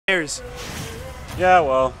Nairs. Yeah,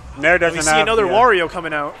 well, Nair doesn't have... We see another Wario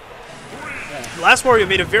coming out. Yeah. Last Wario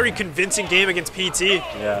made a very convincing game against PT.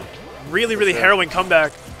 Yeah. Really, really harrowing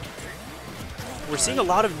comeback. We're seeing a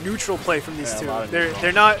lot of neutral play from these two.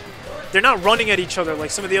 They're not running at each other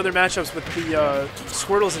like some of the other matchups with the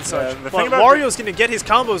Squirtles and such. Yeah, but Wario's going to get his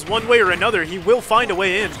combos one way or another. He will find a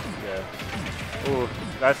way in. Yeah. Ooh,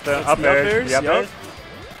 that's the up airs. The up airs.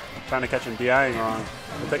 Trying to catch him DIing wrong.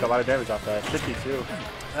 He'll take a lot of damage off that. 52.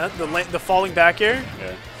 The falling back air.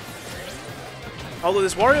 Yeah. Although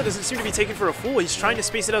this Wario doesn't seem to be taken for a fool. He's trying to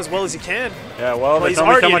space it out as well as he can. Yeah, well, there's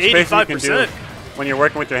only so much space you can do when you're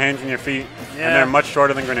working with your hands and your feet. Yeah. And they're much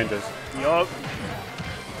shorter than Greninja's. Yup.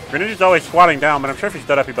 Greninja's always squatting down, but I'm sure if he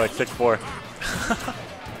stood up, he'd be like 6'4".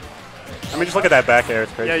 I mean, just look at that back air.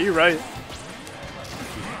 It's crazy. Yeah, you're right.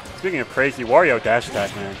 Speaking of crazy, Wario dash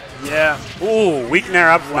attack, man. Yeah. Ooh, weak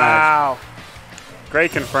Nair up smash. Wow.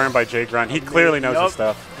 Great confirmed by JayGrunt. He clearly knows his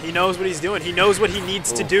stuff. He knows what he's doing. He knows what he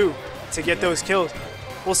needs to do to get those kills.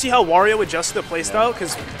 We'll see how Wario adjusts the playstyle,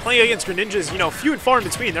 because playing against Greninja is, few and far in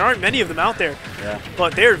between. There aren't many of them out there. Yeah.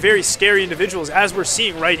 But they're very scary individuals, as we're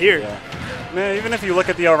seeing right here. Yeah. Man, even if you look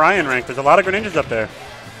at the Orion rank, there's a lot of Greninjas up there.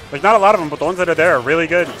 There's not a lot of them, but the ones that are there are really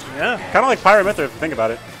good. Yeah. Kind of like Pyramithra, if you think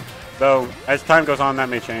about it. Though, as time goes on, that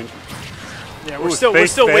may change. Yeah, we're still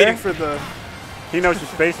waiting for the... He knows his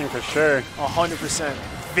spacing for sure. 100%.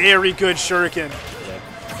 Very good shuriken.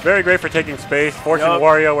 Yeah. Very great for taking space, forcing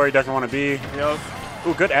Wario where he doesn't want to be. Yep.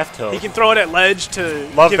 Ooh, good F tilt. He can throw it at ledge to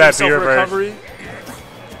give himself a recovery.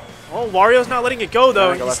 Oh, Wario's not letting it go,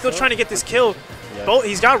 though. He's still trying to get this kill. Yeah.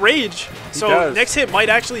 He's got rage, so next hit might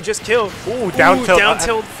actually just kill. Ooh, down tilt. Down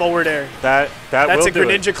tilt, forward air. That's a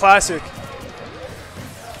Greninja classic.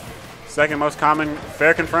 Second most common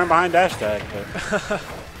fair confirmed behind dash tag.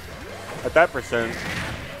 At that percent.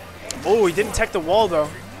 Oh, he didn't tech the wall though.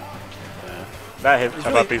 Yeah. That hit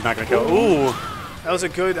up, he's not gonna kill. Ooh. That was a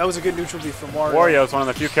good neutral beat from Wario. Wario is one of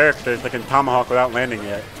the few characters that can tomahawk without landing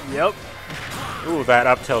yet. Yep. Ooh, that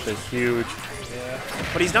up tilt is huge. Yeah.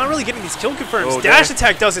 But he's not really getting these kill confirms. Dash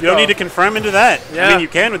attack does it though. You don't need to confirm into that. Yeah. I mean, you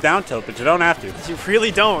can with down tilt, but you don't have to. You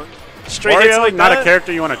really don't. Straight Wario, hits like not that. A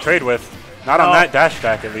character you want to trade with. Not on that dash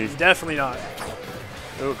attack, at least. Definitely not.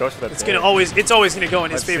 Ooh, goes for that. It's always gonna go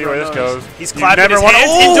in his favor. Let's see where this goes. He's clapping his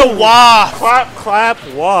hands into waft. Clap, clap,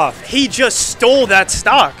 waft. He just stole that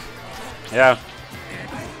stock. Yeah.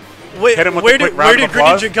 Wait, hit him with where did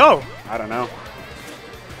Greninja go? I don't know.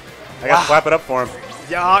 I gotta clap it up for him.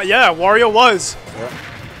 Yeah, Wario was. Yeah.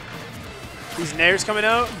 These nairs coming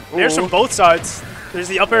out. Nairs from both sides. There's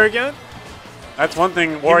the up air again. That's one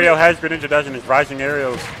thing Wario has Greninja doesn't is rising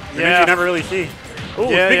aerials. Greninja you never really see. Ooh,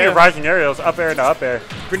 speaking of rising aerials, up air to up air.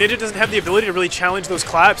 Greninja doesn't have the ability to really challenge those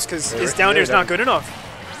claps because his down air is not good enough.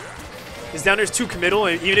 His down air is too committal,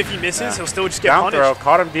 and even if he misses, he'll still just get punished. Down throw,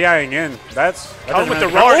 caught him DIing in. Caught him with the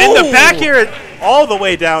raw in the back air. All the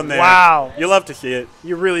way down there. Wow. You love to see it.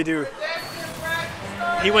 You really do.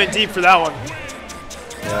 He went deep for that one.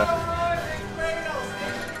 Yeah.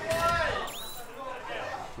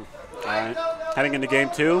 All right. Heading into game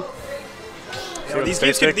 2. These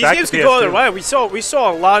games could go either way. We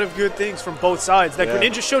saw a lot of good things from both sides. That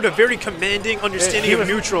Greninja showed a very commanding understanding of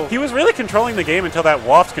neutral. He was really controlling the game until that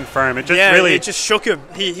waft confirmed. It just it just shook him.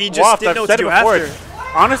 He just didn't know what to do after.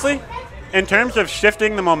 Honestly, in terms of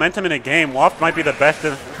shifting the momentum in a game, waft might be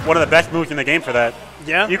one of the best moves in the game for that.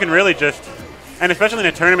 Yeah. You can really just, and especially in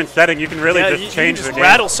a tournament setting, you can really just change the game. You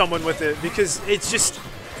rattle someone with it because it's just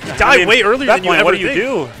you die way earlier than you ever What do you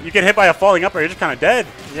do? You get hit by a falling up, or you're just kind of dead.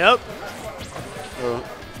 Yep.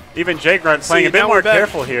 Even JayGrunt playing a bit more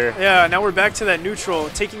careful here. Yeah, now we're back to that neutral,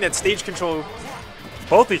 taking that stage control.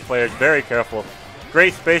 Both these players very careful.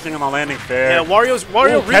 Great spacing on the landing fair. Yeah,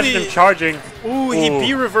 Wario really him charging. Ooh, he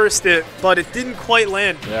B-reversed it, but it didn't quite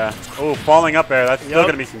land. Yeah. Ooh, falling up air. That's still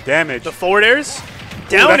going to be some damage. The forward airs,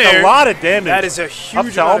 down air. That's a lot of damage. That is a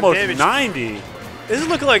huge amount of damage. Almost 90. This is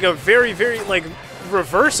looking like a very, very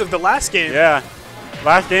reverse of the last game. Yeah.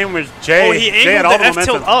 Last game was Jay. Oh, he angled the F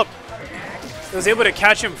tilt up. I was able to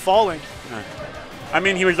catch him falling. I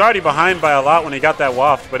mean, he was already behind by a lot when he got that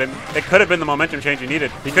waft, but it could have been the momentum change he needed.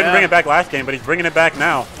 He couldn't bring it back last game, but he's bringing it back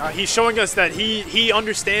now. He's showing us that he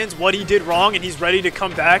understands what he did wrong, and he's ready to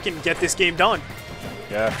come back and get this game done.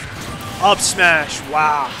 Yeah. Up smash.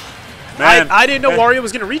 Wow. Man, I didn't know Wario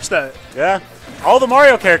was going to reach that. Yeah. All the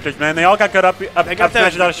Mario characters, man, they all got good up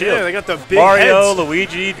smashes out of shield. Yeah, they got the big Mario, heads.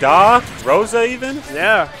 Luigi, Doc, Rosa even.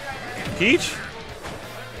 Yeah. Peach.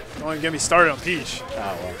 Don't even get me started on Peach. Oh,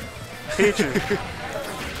 well. Peach is...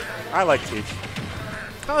 I like Peach.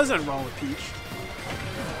 Oh, there's nothing wrong with Peach.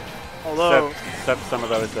 Although... Except some of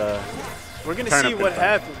those... we're going to see what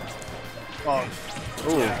happens. Oh.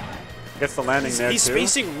 Ooh. Gets the landing there, He's too.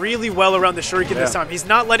 spacing really well around the shuriken this time. He's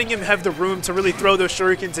not letting him have the room to really throw those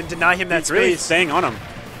shurikens and deny him that space. He's really staying on him.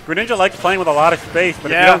 Greninja likes playing with a lot of space,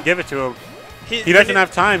 but if you don't give it to him, he doesn't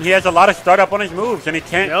have time. He has a lot of startup on his moves, and he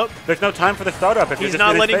can't. There's no time for the startup. If he's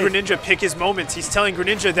not letting Greninja pick his moments. He's telling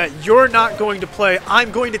Greninja that you're not going to play.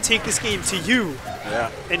 I'm going to take this game to you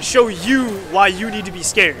and show you why you need to be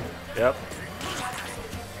scared. Yep.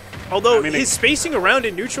 Although his spacing around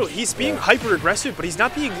in neutral, he's being hyper aggressive, but he's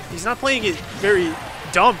not playing it very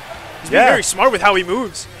dumb. He's being very smart with how he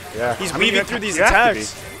moves. Yeah. He's weaving through these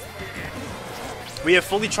attacks. We have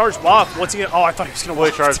fully charged Waft. What's he gonna? Oh, I thought he was gonna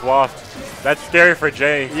fully charged Waft. That's scary for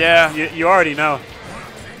Jay. Yeah. You already know.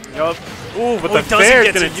 Yup. Ooh, but the fair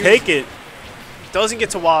is gonna take it. Doesn't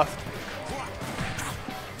get to Waft.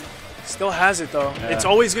 Still has it though. It's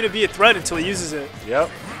always gonna be a threat until he uses it.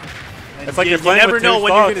 Yep. And it's like you you're playing never with know two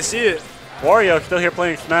when stocks. you're gonna see it. Wario still here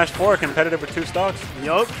playing Smash 4 competitive with 2 stocks.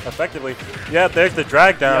 Yup. Effectively. Yeah, there's the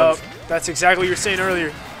drag down. Yup. That's exactly what you were saying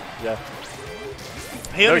earlier. Yeah.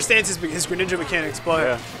 He understands his Greninja mechanics,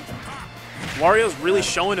 but Wario's really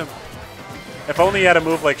showing him. If only he had a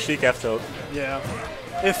move like Sheik F tilt. Yeah.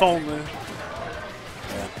 If only.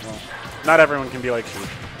 Yeah, well, not everyone can be like Sheik.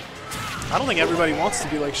 I don't think everybody wants to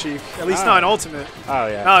be like Sheik. At least not in Ultimate. Oh,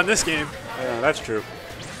 yeah. Not in this game. Yeah, that's true.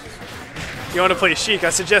 You want to play Sheik? I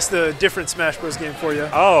suggest a different Smash Bros. Game for you.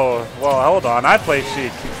 Oh, well, hold on. I play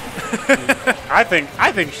Sheik. I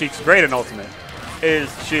think Sheik's great in Ultimate. Is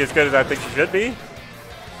she as good as I think she should be?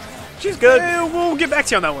 She's good. We'll get back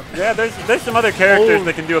to you on that one. Yeah, there's some other characters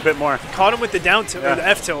that can do a bit more. Caught him with the down tilt or the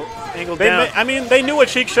F tilt, angled down. I mean, they knew what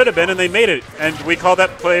Sheik should have been, and they made it. And we call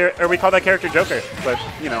that character Joker. But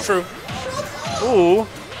you know. True. Ooh,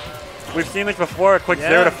 we've seen this before. A quick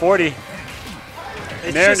 0 to 40.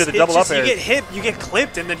 Nair into the double up air. You get hit, you get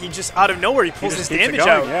clipped, and then he just out of nowhere he pulls his damage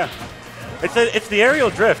out. Yeah. It's the aerial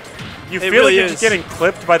drift. You feel really like you're just getting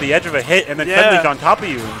clipped by the edge of a hit, and then suddenly he's on top of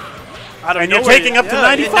you. And you're taking up to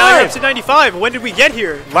 95. Now you're up to 95. When did we get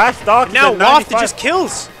here? Last stock. And now Waft just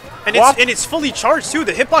kills. And it's fully charged too.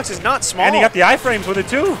 The hitbox is not small. And he got the iframes with it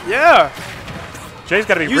too. Yeah. Jay's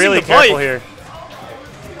got to be really careful here.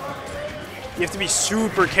 You have to be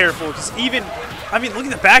super careful because even, I mean, look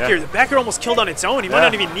at the back air. The back air almost killed on its own. He might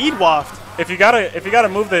not even need Waft. If you got a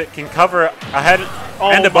move that can cover ahead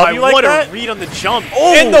and above you like what that. What a read on the jump.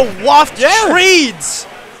 Oh. And the Waft trades.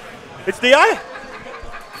 It's the eye.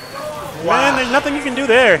 Wow. Man, there's nothing you can do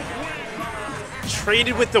there.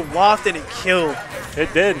 Traded with the Waft and it killed.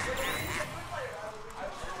 It did.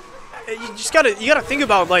 You just gotta think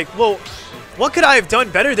about like, well, what could I have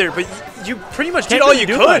done better there? But you pretty much did all you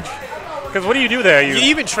could. Because what do you do there? You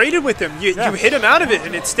even traded with him. You hit him out of it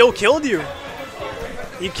and it still killed you.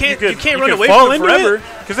 You can't run away from it forever.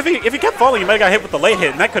 Because if he kept falling, he might have got hit with the late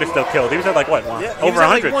hit, and that could have still killed. He was at like what? Over 100.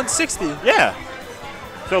 Like 160. Yeah.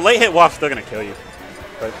 So late hit Waft's still gonna kill you.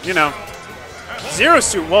 But you know. Zero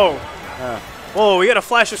suit. Whoa. Whoa. We got a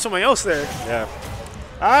flash of someone else there. Yeah.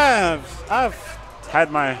 I've had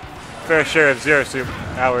my fair share of zero suit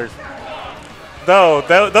hours. Though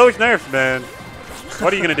those nerfs, man.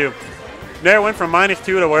 What are you gonna do? Nair went from -2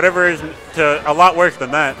 to whatever is to a lot worse than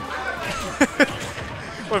that.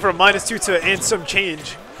 Went from -2 to and some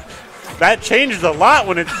change. That changes a lot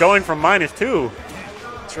when it's going from -2.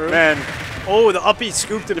 True. Man. Oh, the up B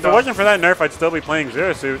scooped him. If it wasn't for that nerf, I'd still be playing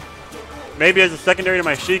Zero Suit. Maybe as a secondary to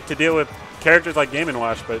my Sheik to deal with characters like Game &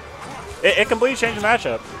 Watch, but it completely changed the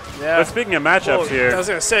matchup. Yeah. But speaking of matchups here. I was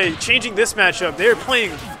going to say, changing this matchup, they're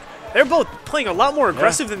both playing a lot more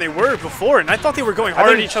aggressive than they were before, and I thought they were going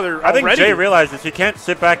hard at each other already. I think Jay realizes he can't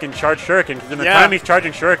sit back and charge Shuriken, because in the time he's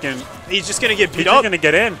charging Shuriken, he's just going to get beat up. He's going to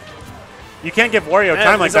get in. You can't give Wario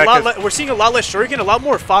time like that. We're seeing a lot less Shuriken, a lot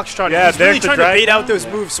more Foxtrot. Yeah, he's really trying to bait out those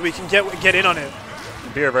moves so he can get in on it.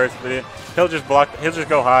 Be reversed, but he'll just block. He'll just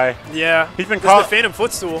go high. Yeah, he's been caught. The Phantom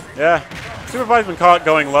Footstool. Yeah, Superpie's been caught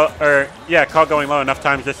going low, caught going low enough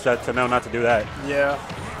times this set to know not to do that. Yeah,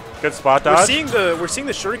 good spot dodge. We're seeing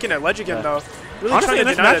the Shuriken at ledge again though. Really honestly, trying to in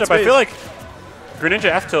this deny that matchup, space. I feel like Greninja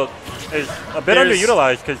F tilt is a bit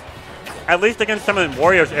underutilized because at least against some of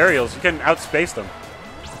Wario's aerials, you can outspace them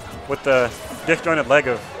with the disjointed leg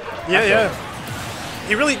of. Yeah.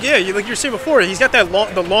 He really, like you were saying before, he's got that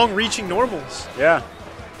the long-reaching normals. Yeah.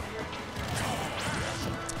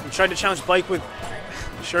 He tried to challenge Bike with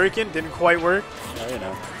Shuriken, didn't quite work. Yeah, you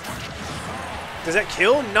know. Does that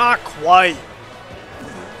kill? Not quite.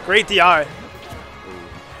 Great DI.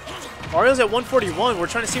 Mario's at 141. We're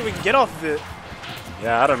trying to see if we can get off of it.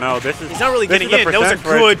 Yeah, I don't know. He's not really getting in. That was a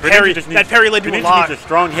good parry. That parry led to a lot. Needs a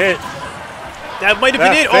strong hit. That might have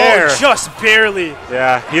been it. Fair. Oh, just barely.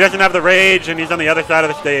 Yeah, he doesn't have the rage, and he's on the other side of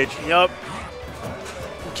the stage. Yup.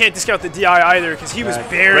 can't discount the DI either because he was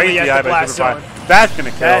barely at the blast zone. That's going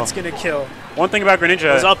to kill. That's going to kill. One thing about Greninja,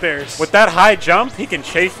 those up airs. With that high jump, he can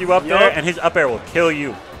chase you up there, and his up air will kill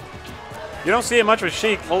you. You don't see it much with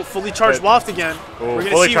Sheik. Oh, fully charged waft again. We're going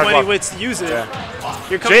to see when he waits to use it. Yeah.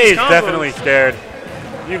 Here comes Jay's definitely scared.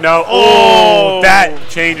 You know. Oh, that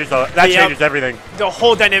changes everything. The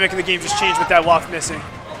whole dynamic of the game just changed with that waft missing.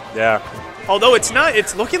 Yeah. Although it's not,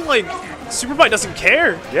 it's looking like SuperPie doesn't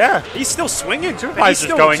care. Yeah. He's still swinging. SuperPie's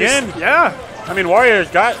just going in. Yeah. I mean, Warrior's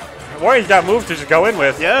got moves to just go in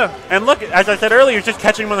with. Yeah. And look, as I said earlier, he's just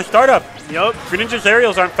catching him on the startup. Yup. Greninja's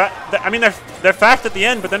aerials aren't fast. I mean, they're fast at the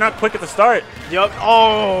end, but they're not quick at the start. Yup.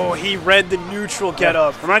 Oh, he read the neutral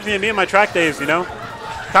getup. Yeah. Reminds me of me in my track days, you know?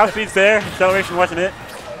 Top speed's there, acceleration wasn't it.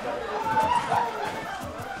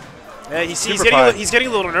 Yeah, he's getting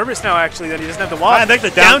a little nervous now, actually, that he doesn't have the waft. I think the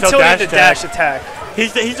down tilt dash attack.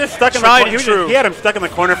 He's just stuck in the corner. He had him stuck in the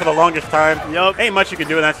corner for the longest time. Yup. Ain't much you can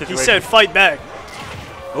do in that situation. He said, fight back.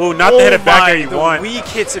 Ooh, not the hit of back air you want. The weak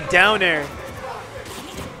hits of down air.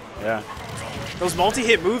 Yeah. Those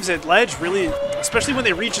multi-hit moves at ledge really, especially when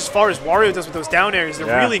they reach as far as Wario does with those down airs,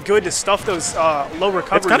 they're really good to stuff those low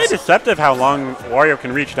recoveries. It's kind of deceptive how long Wario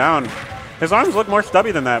can reach down. His arms look more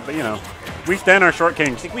stubby than that, but you know. We stand our short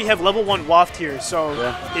kings. I think we have level 1 waft here, so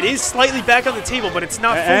it is slightly back on the table, but it's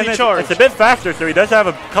not fully charged. It's a bit faster, so he does have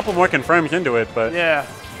a couple more confirms into it, but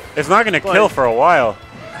it's not going to kill for a while.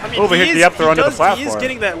 I mean, Over here's the up throw under the platform. He is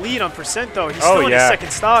getting that lead on percent, though. He's still in his second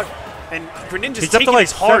stock, and Greninja's taking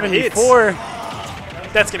his hard 74. hits.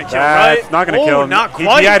 That's going to kill, right? It's not going to kill. Not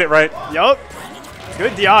quite. He DI'd it right. Yup.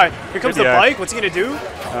 Good DI. Here comes the bike. What's he going to do?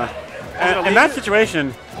 In that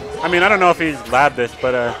situation, I mean, I don't know if he's labbed this,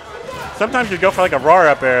 but sometimes you go for like a raw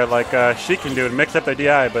up air like Sheik can do and mix up their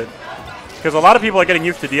DI, but because a lot of people are getting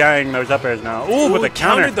used to DIing those up airs now. Ooh, with a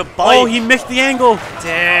counter. The bike. Oh, he missed the angle.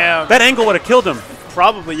 Damn. That angle would have killed him.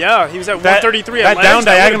 Probably, yeah. He was at 133 at ledge.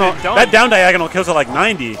 That down diagonal kills at like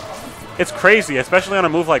 90. It's crazy, especially on a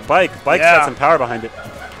move like bike. Bike's got some power behind it.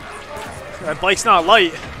 That bike's not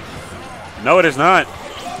light. No, it is not.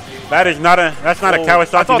 That's not a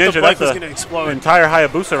Kawasaki Ninja. That's an entire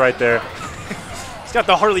Hayabusa right there. He's got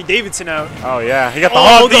the Harley Davidson out. Oh yeah, he got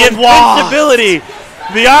the invincibility.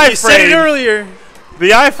 The iframe. You said it earlier.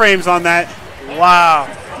 The iframes on that. Wow.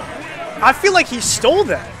 I feel like he stole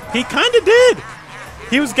that. He kind of did.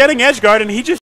 He was getting edge guard and he just